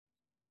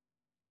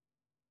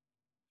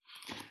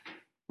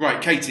Right,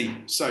 Katie.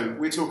 So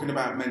we're talking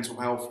about mental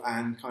health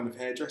and kind of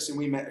hairdressing.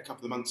 We met a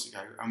couple of months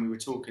ago, and we were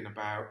talking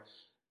about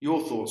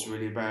your thoughts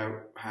really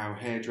about how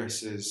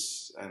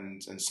hairdressers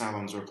and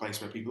salons are a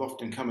place where people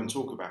often come and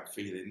talk about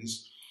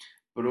feelings,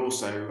 but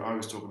also I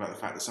was talking about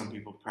the fact that some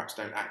people perhaps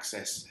don't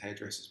access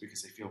hairdressers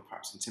because they feel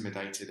perhaps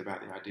intimidated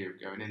about the idea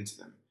of going into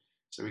them.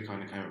 So we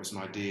kind of came up with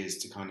some ideas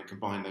to kind of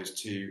combine those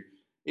two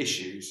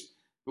issues.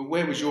 But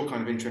where was your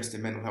kind of interest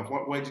in mental health?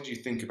 Where did you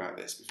think about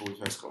this before we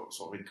first got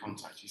sort of in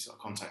contact? You sort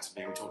of contacted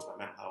me and we talked about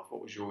mental health.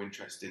 What was your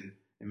interest in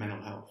mental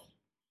health?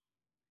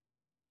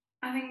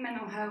 I think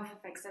mental health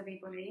affects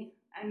everybody,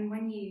 and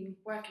when you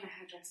work in a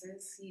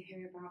hairdresser's, you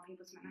hear about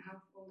people's mental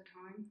health all the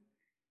time.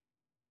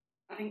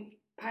 I think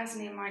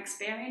personally, in my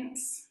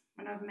experience,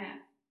 when I've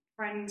met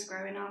friends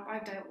growing up,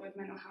 I've dealt with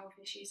mental health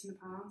issues in the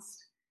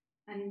past,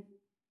 and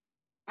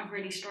I've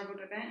really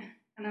struggled with it,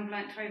 and I've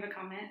learnt to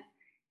overcome it.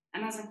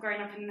 And as I've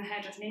grown up in the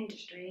hairdressing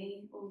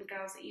industry, all the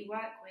girls that you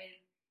work with,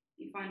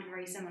 you find are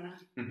very similar.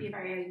 Mm-hmm. You're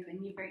very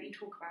open. You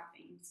talk about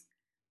things.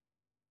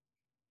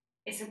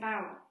 It's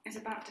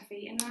about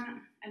defeating that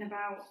and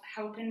about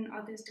helping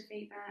others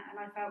defeat that. And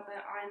I felt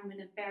that I'm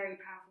in a very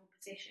powerful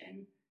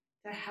position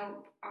to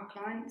help our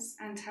clients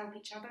and to help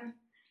each other.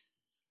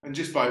 And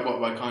just by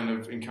kind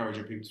of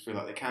encouraging people to feel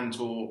like they can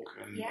talk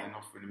and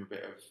offering them a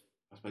bit of,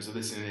 I suppose, a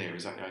listening ear.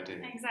 Is that the idea?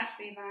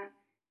 Exactly that.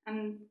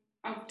 And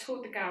I've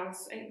taught the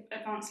girls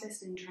advanced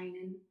listening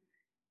training,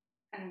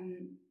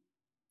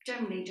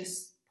 generally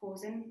just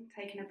pausing,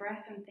 taking a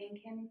breath and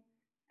thinking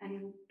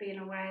and being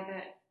aware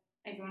that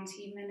everyone's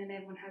human and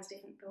everyone has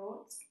different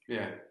thoughts.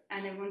 Yeah.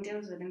 And everyone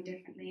deals with them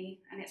differently,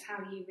 and it's how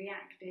you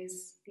react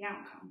is the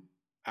outcome.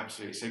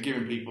 Absolutely. So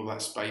giving people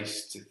that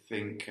space to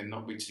think and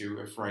not be too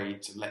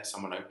afraid to let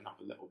someone open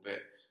up a little bit.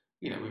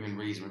 You know, within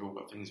reason, we've all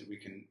got things that we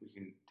can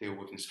deal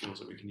with and skills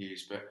that we can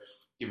use, but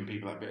giving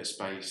people that bit of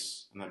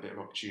space and that bit of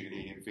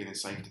opportunity and feeling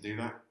safe to do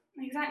that.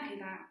 Exactly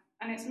that.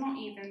 And it's not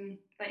even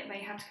that they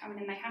have to come in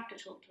and they have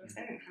to talk to us.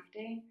 They don't have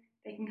to.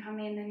 They can come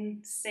in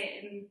and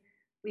sit, and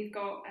we've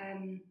got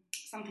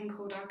something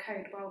called our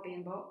Code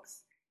Wellbeing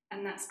Box,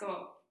 and that's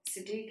got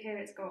Sudoku,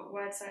 it's got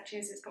word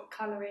searches, it's got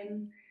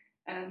colouring,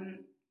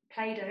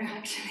 Play-Doh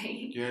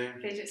actually,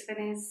 fidget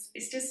spinners.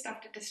 It's just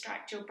stuff to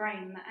distract your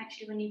brain that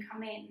actually when you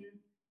come in,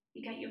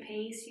 you get your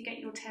peace, you get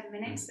your 10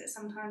 minutes that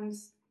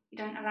sometimes you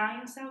don't allow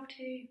yourself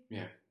to.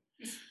 Yeah.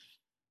 And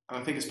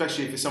I think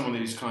especially if it's someone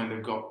who's kind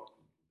of got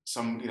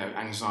some,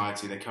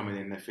 anxiety, they're coming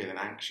in, they're feeling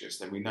anxious,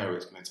 then we know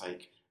it's going to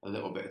take a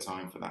little bit of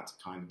time for that to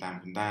kind of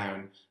dampen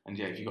down. And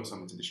if you've got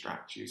something to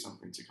distract you,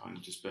 something to kind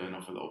of just burn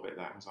off a little bit of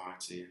that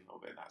anxiety and a little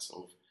bit of that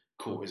sort of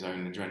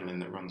cortisone and adrenaline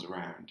that runs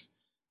around,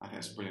 I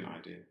think that's a brilliant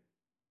idea.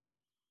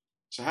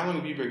 So how long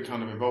have you been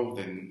kind of involved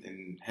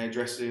in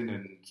hairdressing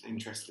and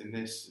interested in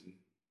this? And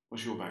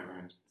what's your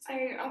background? So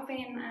I've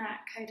been at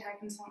Kodak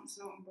Consultants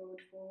Norton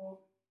Broad for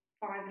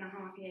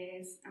 5.5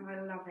 years, and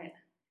I love it.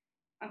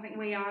 I think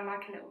we are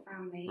like a little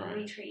family. Right.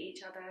 We treat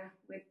each other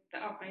with the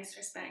utmost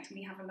respect and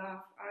we have a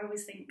laugh. I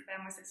always think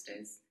they're my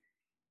sisters.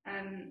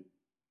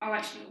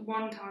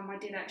 One time I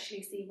did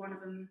actually see one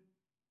of them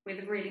with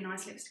a really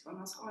nice lipstick on.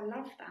 I was like, oh, I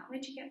love that.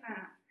 Where'd you get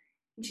that?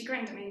 And she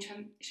grinned at me and she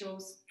went, it's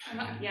yours. I'm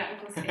like, yeah,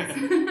 of course it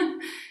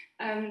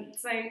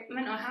is. So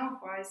mental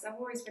health-wise, I've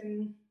always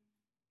been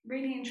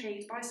really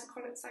intrigued by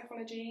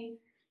psychology.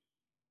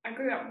 I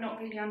grew up not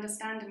really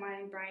understanding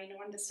my own brain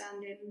or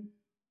understanding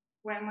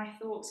where my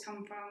thoughts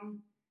come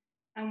from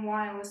and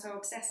why I was so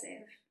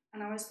obsessive.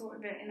 And I always thought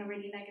of it in a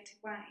really negative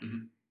way.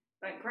 Mm-hmm.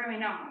 But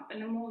growing up,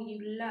 and the more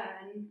you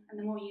learn and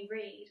the more you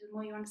read, the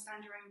more you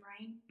understand your own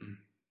brain,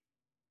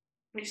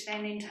 which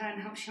then in turn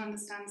helps you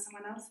understand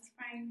someone else's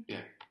brain.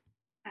 Yeah.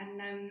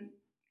 And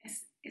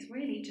it's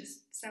really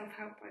just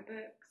self-help by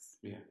books.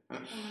 Yeah.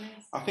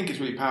 I think it's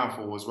really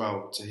powerful as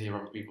well to hear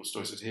other people's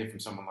stories, so to hear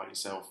from someone like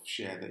yourself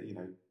share that,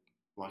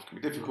 life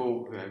can be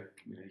difficult,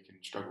 you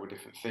can struggle with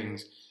different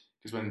things.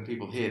 Because when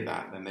people hear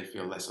that, then they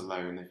feel less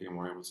alone, they feel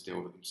more able to deal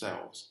with it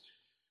themselves.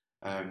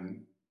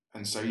 And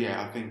so,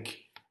 I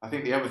think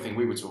the other thing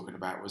we were talking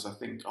about was, I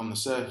think on the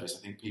surface,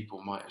 I think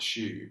people might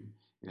assume,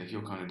 if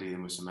you're kind of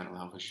dealing with some mental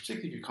health issues,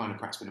 particularly if you've kind of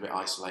perhaps been a bit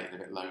isolated, a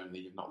bit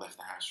lonely, you've not left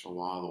the house for a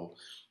while, or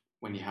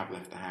when you have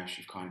left the house,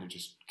 you've kind of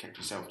just kept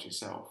yourself to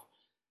yourself.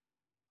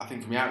 I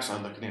think from the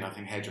outside looking in, I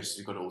think hairdressers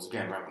have got it all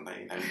together, haven't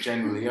they?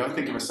 Generally, I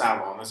think of a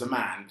salon as a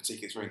man,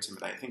 particularly it's very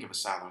intimidating. Think of a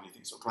salon, you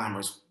think sort of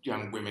glamorous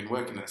young women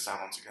working in a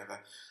salon together,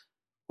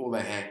 all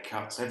their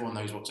haircuts, everyone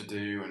knows what to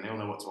do, and they all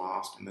know what to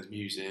ask, and there's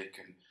music,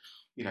 and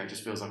it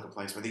just feels like a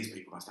place where these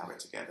people must have it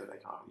together. They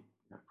can't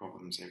have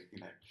problems,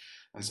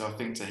 And so I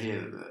think to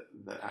hear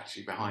that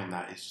actually behind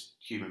that is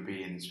human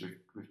beings with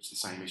the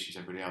same issues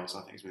as everybody else,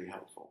 I think is really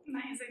helpful.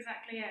 That is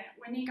exactly it.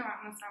 When you go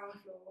out on the salon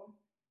floor,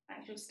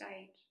 that's your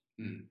stage.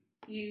 Mm.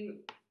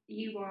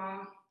 You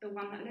are the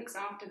one that looks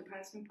after the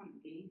person in front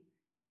of you,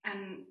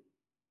 and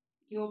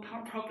your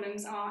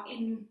problems are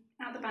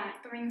out the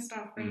back, they're in the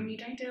staff room. You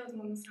don't deal with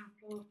them on the staff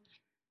floor.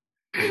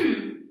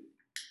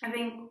 I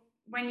think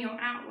when you're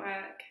at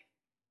work,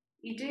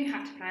 you do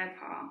have to play a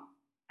part,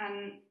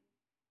 and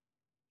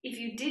if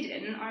you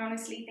didn't, I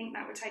honestly think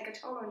that would take a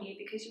toll on you,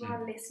 because you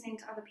are listening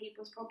to other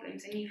people's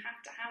problems, and you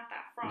have to have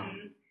that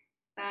front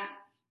that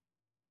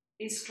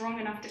is strong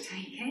enough to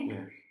take it.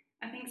 Yeah.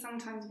 I think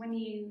sometimes I've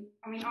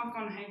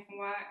gone home from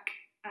work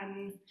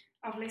and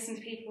I've listened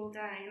to people all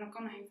day, and I've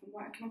gone home from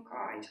work and I've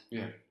cried.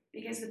 Yeah.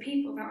 Because the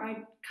people that I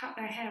cut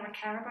their hair, I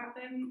care about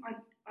them.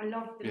 I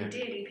love them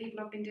dearly.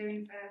 People I've been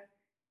doing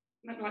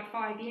for like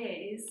 5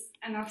 years,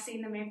 and I've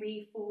seen them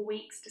every 4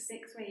 weeks to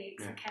 6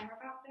 weeks. I care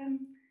about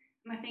them.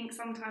 And I think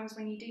sometimes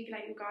when you do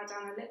let your guard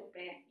down a little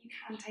bit, you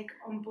can take it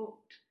on board.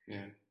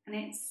 Yeah. And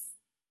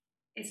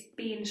it's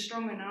being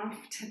strong enough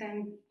to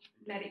then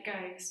let it go.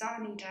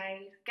 Start a new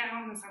day, get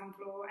out on the salon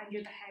floor, and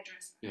you're the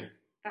hairdresser. Yeah.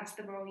 That's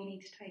the role you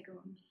need to take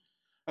on.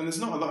 And there's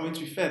not a lot, I mean,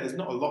 to be fair, there's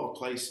not a lot of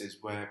places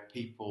where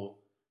people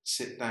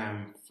sit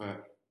down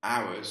for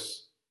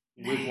hours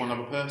with one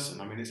other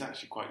person. I mean, it's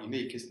actually quite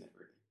unique, isn't it,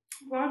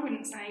 really? Well, I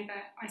wouldn't say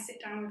that I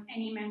sit down with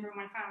any member of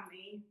my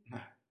family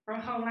for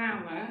a whole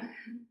hour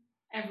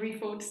every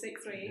 4 to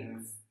 6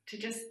 weeks to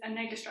just, and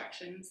no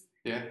distractions.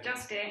 Yeah.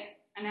 Just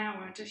an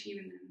hour, just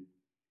you and them.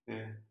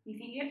 Yeah. You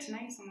think you get to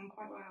know someone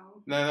quite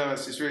well. No,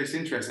 it's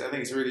interesting. I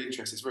think it's really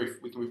interesting.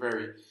 We can be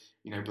very,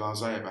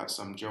 blasé about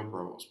some job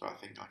roles, but I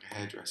think like a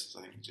hairdresser,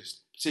 I think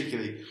just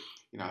particularly,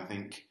 I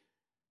think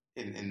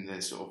in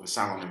the sort of a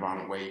salon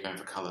environment where you're going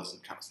for colours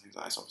and cuts and things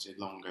like that, it's obviously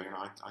longer.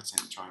 I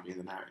tend to try and be in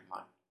and out in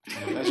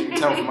like, as you can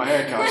tell from my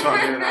haircut, I try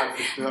and be in and out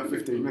for about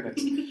 15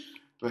 minutes.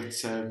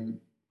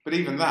 But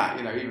even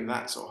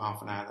that sort of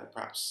half an hour that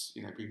perhaps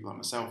people like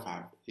myself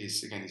have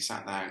is, again, you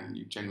sat down and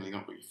you generally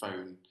not got your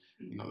phone.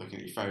 You're not looking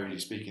at your phone, you're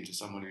speaking to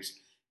someone who's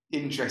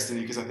interested,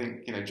 because I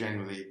think,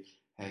 generally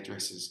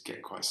hairdressers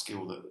get quite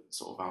skilled at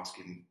sort of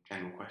asking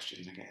general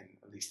questions and getting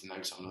at least to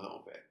know someone a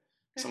little bit.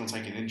 Someone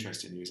taking an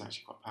interest in you is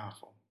actually quite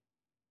powerful.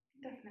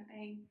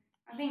 Definitely.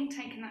 I think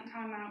taking that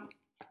time out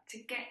to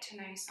get to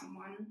know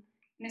someone,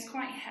 and it's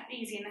quite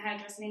easy in the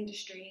hairdressing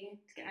industry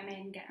to get them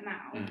in, get them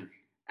out,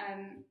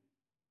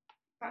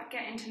 but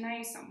getting to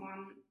know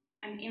someone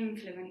and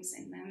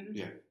influencing them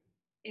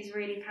is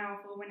really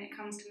powerful when it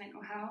comes to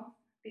mental health.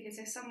 Because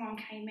if someone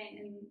came in,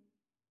 and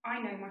I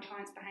know my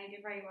client's behaviour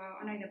very well,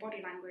 I know their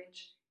body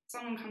language. If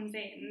someone comes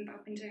in that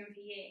I've been doing for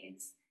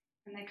years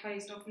and they're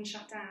closed off and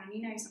shut down,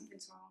 you know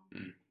something's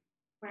wrong.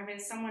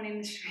 Whereas someone in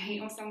the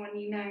street or someone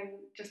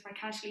just by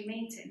casually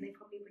meeting, they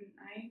probably wouldn't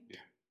know. Yeah.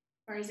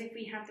 Whereas if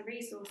we have the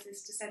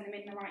resources to send them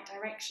in the right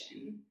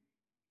direction,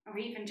 or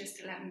even just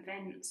to let them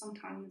vent,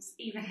 sometimes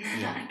even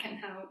that can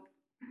help.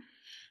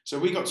 So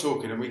we got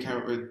talking and we came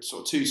up with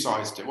sort of two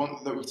sides to it.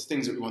 One, there were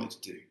things that we wanted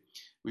to do.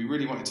 We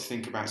really wanted to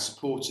think about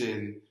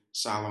supporting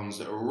salons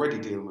that are already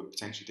dealing with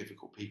potentially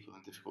difficult people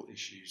and difficult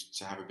issues,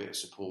 to have a bit of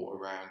support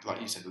around, like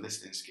you said, the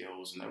listening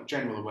skills and the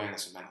general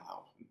awareness of mental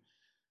health. And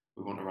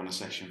we want to run a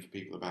session for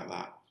people about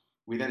that.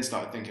 We then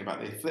started thinking about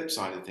the flip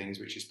side of things,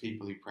 which is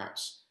people who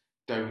perhaps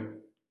don't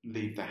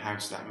leave the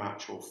house that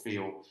much or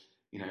feel,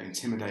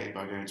 intimidated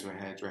by going to a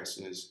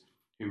hairdresser's,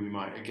 who we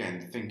might,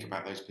 again, think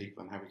about those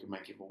people and how we can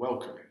make it more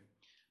welcoming.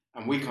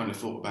 And we kind of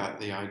thought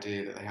about the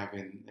idea that they have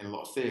in a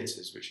lot of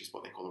theatres, which is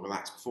what they call a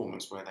relaxed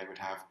performance, where they would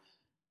have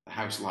the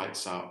house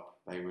lights up,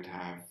 they would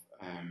have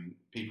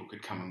people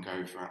could come and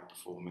go throughout the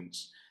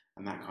performance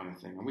and that kind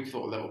of thing. And we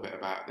thought a little bit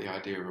about the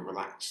idea of a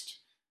relaxed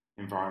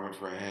environment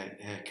for a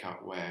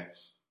haircut, where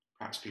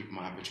perhaps people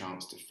might have a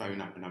chance to phone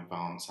up in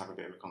advance, have a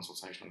bit of a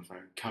consultation on the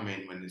phone, come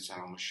in when the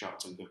salon was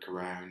shut and look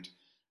around,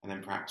 and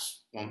then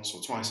perhaps once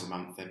or twice a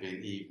month there'd be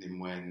an evening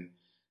when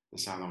the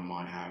salon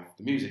might have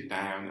the music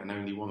down and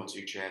only 1 or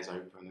 2 chairs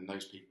open, and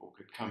those people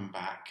could come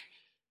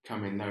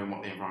in knowing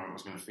what the environment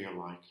was going to feel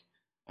like,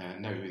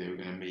 know who they were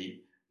going to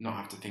meet, not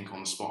have to think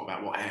on the spot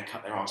about what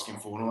haircut they're asking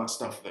for and all that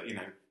stuff that,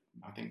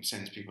 I think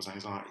sends people's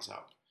anxieties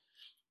up.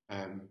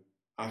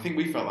 I think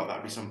we felt like that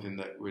would be something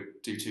that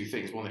would do 2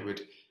 things. One, it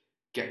would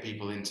get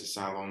people into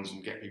salons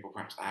and get people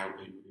perhaps out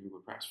who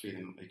were perhaps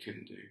feeling that they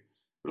couldn't do.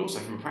 But also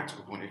from a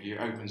practical point of view,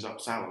 it opens up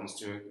salons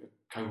to a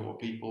cohort of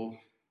people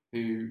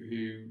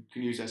who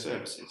can use their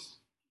services.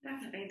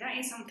 Definitely, that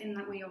is something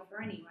that we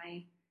offer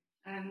anyway.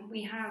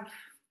 We have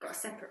got a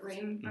separate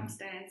room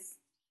upstairs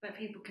where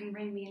people can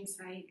ring me and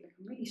say, look,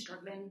 I'm really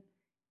struggling.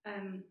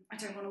 I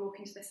don't want to walk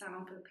into the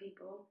salon for the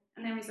people.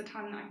 And there is a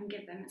time that I can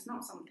give them. It's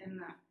not something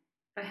that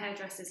for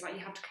hairdressers, like you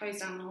have to close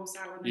down the whole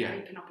salon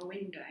and open up a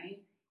window.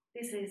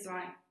 This is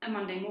like a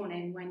Monday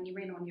morning when you're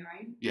in on your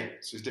own. Yeah,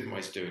 so there's different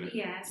ways of doing it.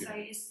 Yeah, so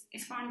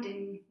it's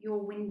finding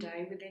your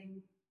window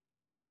within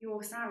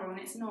your salon.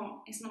 It's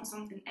not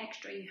something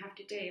extra you have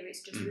to do.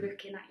 It's just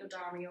looking at your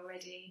diary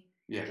already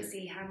to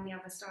see how many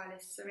other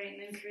stylists are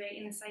in and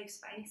creating a safe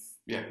space.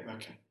 Yeah,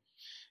 okay.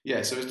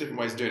 Yeah, so there's different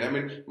ways of doing it. I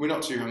mean, we're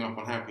not too hung up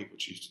on how people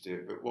choose to do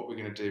it, but what we're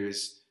going to do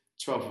is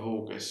 12th of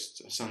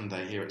August, a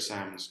Sunday, here at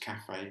Sam's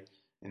Cafe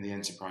in the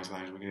Enterprise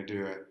Lounge. We're going to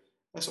do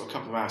a sort of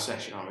couple of hour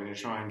session. We're going to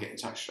try and get in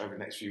touch over the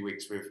next few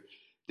weeks with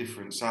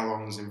different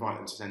salons, invite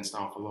them to send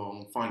staff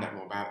along, find out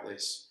more about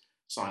this,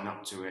 sign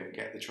up to it,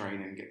 get the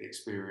training, get the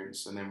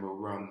experience, and then we'll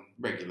run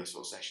regular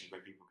sort of sessions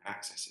where people can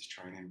access this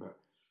training. But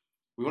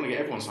we want to get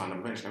everyone signed up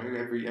eventually.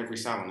 I mean, every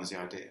salon is the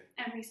idea.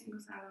 Every single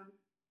salon.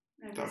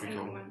 Every That'd be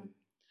single cool.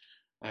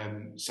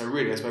 one. So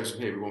really, I suppose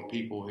from here, we want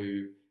people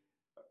who,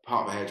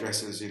 part of the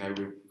hairdressers, you know,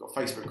 we've got a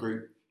Facebook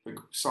group,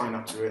 sign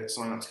up to it,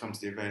 sign up to come to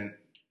the event,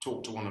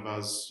 talk to one of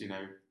us, you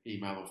know,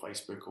 email or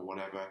Facebook or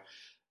whatever,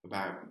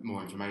 about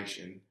more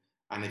information.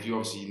 And if you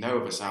obviously know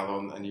of a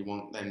salon and you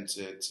want them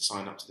to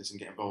sign up to this and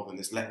get involved in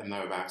this, let them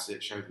know about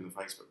it, show them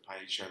the Facebook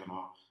page, show them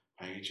our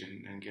page,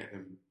 and get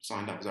them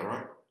signed up. Is that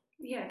right?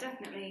 Yeah,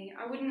 definitely.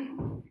 I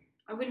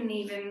wouldn't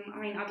even. I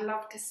mean, I'd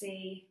love to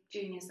see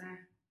juniors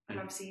there. I'd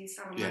love to see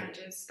salon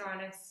managers,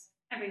 stylists,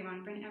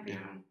 everyone. Bring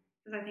everyone,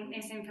 because I think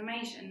this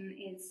information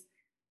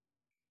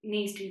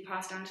needs to be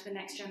passed down to the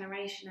next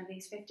generation of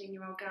these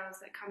 15-year-old girls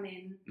that come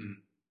in.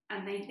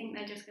 And they think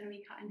they're just going to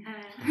be cutting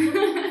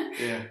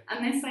hair.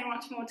 And there's so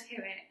much more to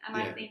it. And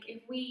I think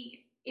if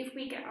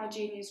we get our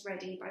juniors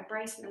ready by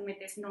bracing them with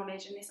this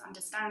knowledge and this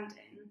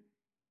understanding,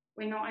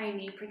 we're not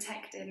only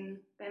protecting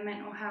their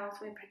mental health,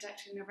 we're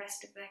protecting the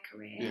rest of their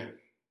career.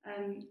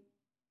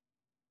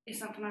 It's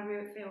something I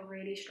feel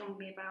really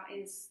strongly about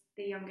is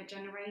the younger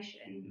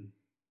generation,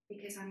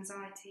 because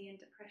anxiety and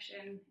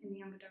depression in the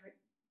younger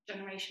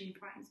generation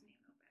frightens me.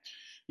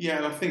 Yeah,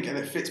 and I think, and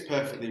it fits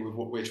perfectly with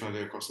what we're trying to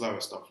do across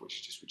Lowestoft, which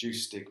is just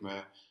reduce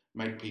stigma,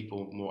 make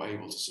people more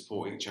able to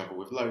support each other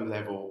with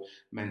low-level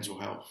mental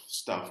health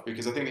stuff.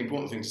 Because I think the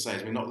important thing to say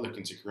is we're not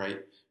looking to create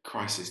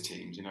crisis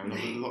teams. You know,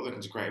 we're not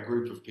looking to create a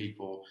group of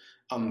people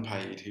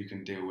unpaid who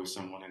can deal with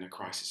someone in a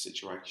crisis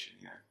situation.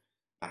 You know,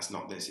 that's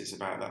not this. It's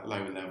about that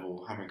low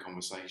level, having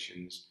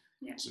conversations,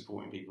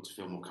 supporting people to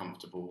feel more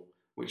comfortable.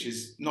 Which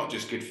is not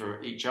just good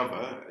for each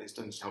other. It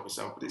doesn't just help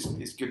yourself, but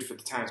it's good for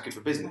the town. It's good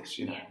for business.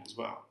 You know, as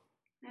well.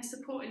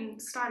 Supporting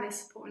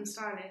stylists.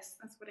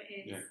 That's what it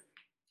is. Yeah.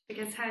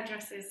 Because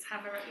hairdressers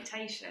have a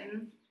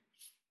reputation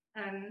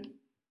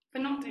for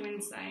not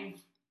doing so.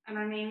 And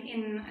I mean,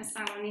 in a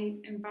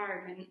salon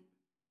environment,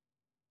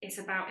 it's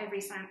about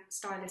every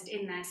stylist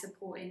in there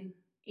supporting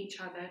each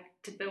other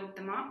to build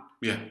them up.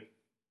 Yeah.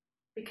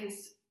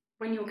 Because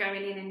when you're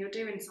going in and you're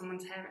doing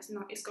someone's hair,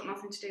 it's got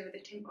nothing to do with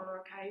a tint or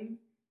a comb.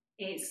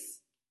 It's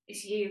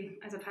you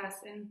as a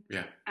person.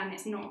 Yeah. And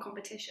it's not a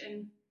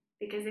competition.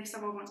 Because if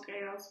someone wants to go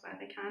elsewhere,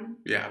 they can.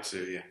 Yeah,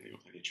 absolutely. Yeah, you've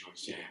got plenty of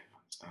choice. Yeah, I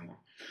understand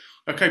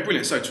that. Okay,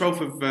 brilliant. So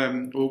 12th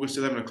of August,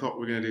 11 o'clock,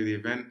 we're going to do the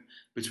event.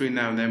 Between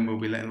now and then, we'll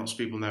be letting lots of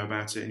people know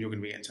about it, and you're going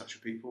to be getting in touch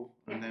with people.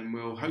 And then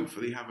we'll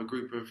hopefully have a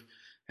group of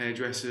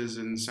hairdressers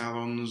and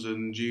salons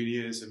and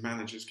juniors and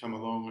managers come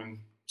along and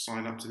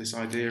sign up to this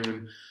idea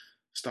and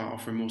start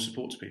offering more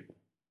support to people.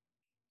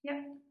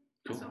 Yep,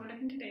 that's what we're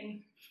looking to do.